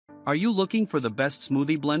Are you looking for the best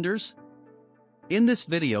smoothie blenders? In this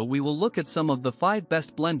video we will look at some of the 5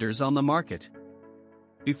 best blenders on the market.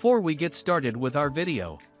 Before we get started with our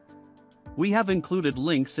video, we have included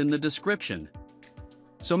links in the description.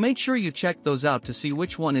 So make sure you check those out to see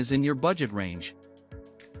which one is in your budget range.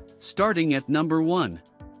 Starting at number 1.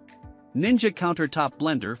 Ninja Countertop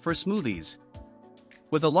Blender for Smoothies.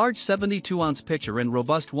 With a large 72-ounce pitcher and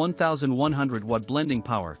robust 1100 watt blending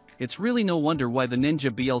power, it's really no wonder why the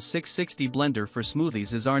Ninja BL660 blender for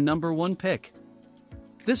smoothies is our number 1 pick.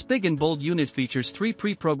 This big and bold unit features 3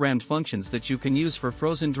 pre-programmed functions that you can use for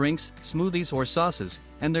frozen drinks, smoothies or sauces,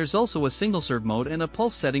 and there's also a single-serve mode and a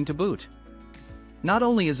pulse setting to boot. Not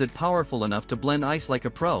only is it powerful enough to blend ice like a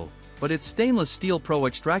pro, but its stainless steel pro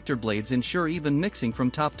extractor blades ensure even mixing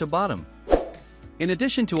from top to bottom. In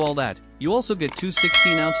addition to all that, you also get 2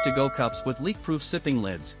 16-ounce to-go cups with leak-proof sipping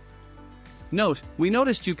lids. Note, we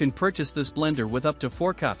noticed you can purchase this blender with up to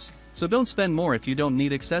 4 cups, so don't spend more if you don't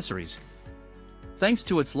need accessories. Thanks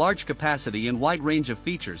to its large capacity and wide range of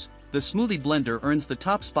features, the Smoothie Blender earns the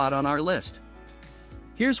top spot on our list.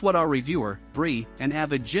 Here's what our reviewer, Bree, an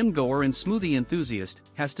avid gym goer and smoothie enthusiast,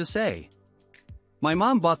 has to say. My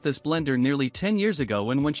mom bought this blender nearly 10 years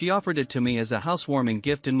ago, and when she offered it to me as a housewarming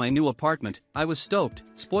gift in my new apartment, I was stoked.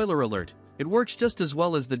 Spoiler alert, it works just as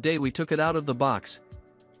well as the day we took it out of the box.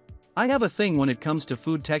 I have a thing when it comes to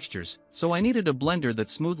food textures, so I needed a blender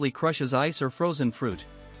that smoothly crushes ice or frozen fruit.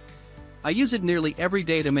 I use it nearly every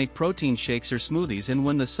day to make protein shakes or smoothies, and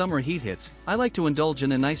when the summer heat hits, I like to indulge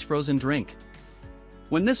in a nice frozen drink.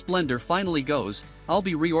 When this blender finally goes, I'll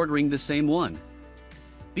be reordering the same one.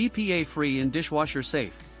 BPA-free and dishwasher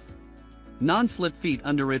safe. Non-slip feet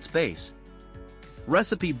under its base.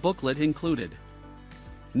 Recipe booklet included.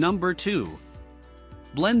 Number 2.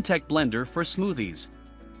 BlendTech Blender for Smoothies.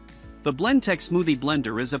 The BlendTech Smoothie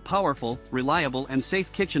Blender is a powerful, reliable and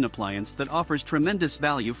safe kitchen appliance that offers tremendous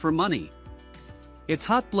value for money. Its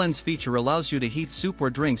Hot Blends feature allows you to heat soup or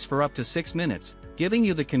drinks for up to 6 minutes, giving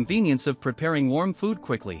you the convenience of preparing warm food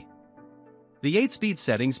quickly. The 8-speed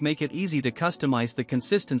settings make it easy to customize the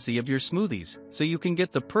consistency of your smoothies, so you can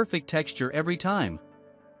get the perfect texture every time.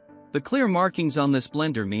 The clear markings on this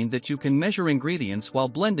blender mean that you can measure ingredients while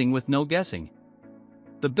blending with no guessing.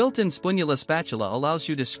 The built-in spatula spatula allows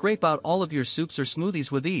you to scrape out all of your soups or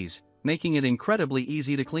smoothies with ease, making it incredibly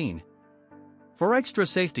easy to clean. For extra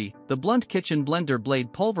safety, the blunt kitchen blender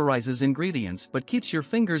blade pulverizes ingredients but keeps your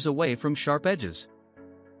fingers away from sharp edges.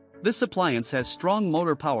 This appliance has strong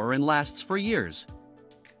motor power and lasts for years.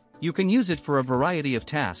 You can use it for a variety of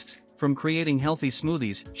tasks, from creating healthy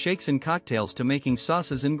smoothies, shakes and cocktails to making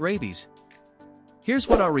sauces and gravies. Here's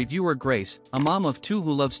what our reviewer Grace, a mom of 2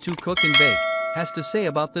 who loves to cook and bake, has to say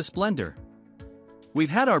about this blender.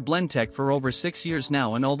 We've had our BlendTech for over 6 years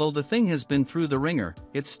now, and although the thing has been through the ringer,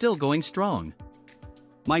 it's still going strong.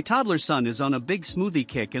 My toddler son is on a big smoothie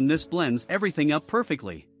kick, and this blends everything up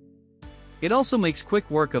perfectly. It also makes quick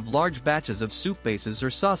work of large batches of soup bases or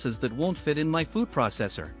sauces that won't fit in my food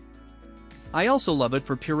processor. I also love it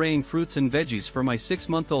for pureeing fruits and veggies for my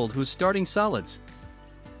 6-month-old who's starting solids.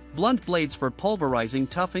 Blunt blades for pulverizing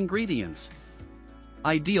tough ingredients.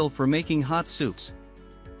 Ideal for making hot soups.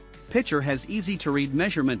 Pitcher has easy-to-read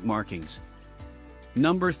measurement markings.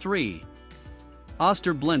 Number 3.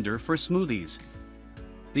 Oster Blender for Smoothies.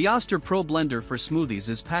 The Oster Pro Blender for Smoothies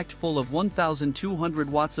is packed full of 1200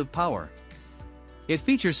 watts of power. It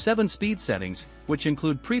features 7 speed settings, which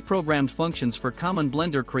include pre-programmed functions for common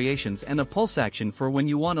blender creations and a pulse action for when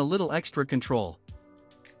you want a little extra control.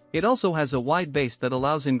 It also has a wide base that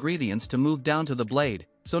allows ingredients to move down to the blade,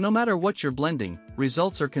 so no matter what you're blending,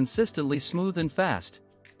 results are consistently smooth and fast.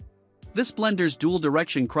 This blender's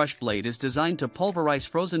dual-direction crush blade is designed to pulverize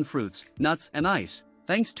frozen fruits, nuts and ice,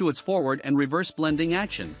 thanks to its forward and reverse blending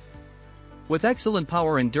action. With excellent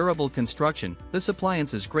power and durable construction, this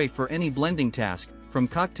appliance is great for any blending task, from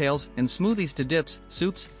cocktails and smoothies to dips,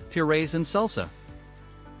 soups, purees and salsa.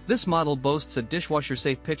 This model boasts a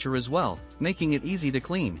dishwasher-safe pitcher as well, making it easy to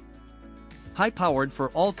clean. High-powered for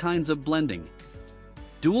all kinds of blending.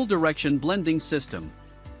 Dual-direction blending system.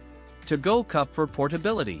 To-go cup for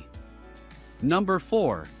portability. Number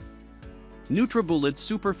 4. NutriBullet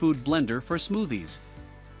Superfood Blender for Smoothies.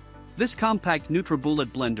 This compact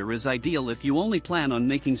NutriBullet blender is ideal if you only plan on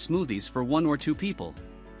making smoothies for 1 or 2 people.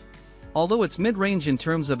 Although it's mid-range in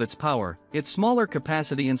terms of its power, its smaller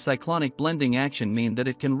capacity and cyclonic blending action mean that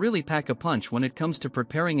it can really pack a punch when it comes to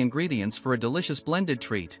preparing ingredients for a delicious blended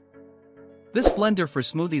treat. This blender for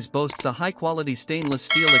smoothies boasts a high-quality stainless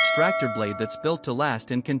steel extractor blade that's built to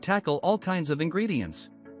last and can tackle all kinds of ingredients.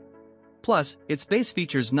 Plus, its base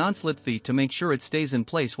features non-slip feet to make sure it stays in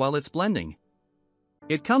place while it's blending.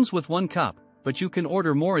 It comes with 1 cup, but you can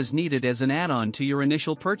order more as needed as an add-on to your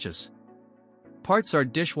initial purchase. Parts are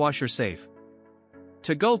dishwasher safe.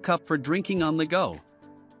 To-go cup for drinking on the go.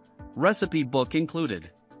 Recipe book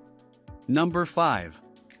included. Number 5.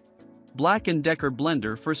 Black & Decker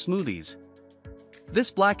blender for smoothies.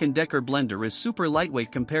 This Black & Decker blender is super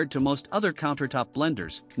lightweight compared to most other countertop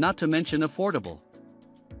blenders, not to mention affordable.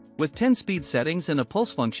 With 10 speed settings and a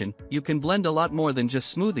pulse function, you can blend a lot more than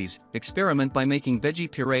just smoothies. Experiment by making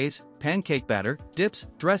veggie purees, pancake batter, dips,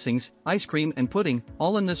 dressings, ice cream and pudding,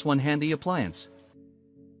 all in this one handy appliance.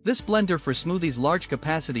 This blender for smoothies large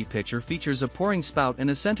capacity pitcher features a pouring spout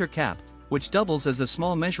and a center cap, which doubles as a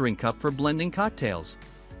small measuring cup for blending cocktails.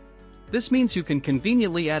 This means you can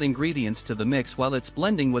conveniently add ingredients to the mix while it's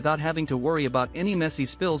blending without having to worry about any messy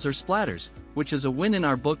spills or splatters, which is a win in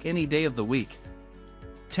our book any day of the week.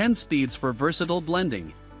 10 speeds for versatile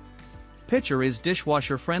blending. Pitcher is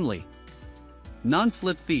dishwasher friendly.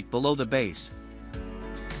 Non-slip feet below the base,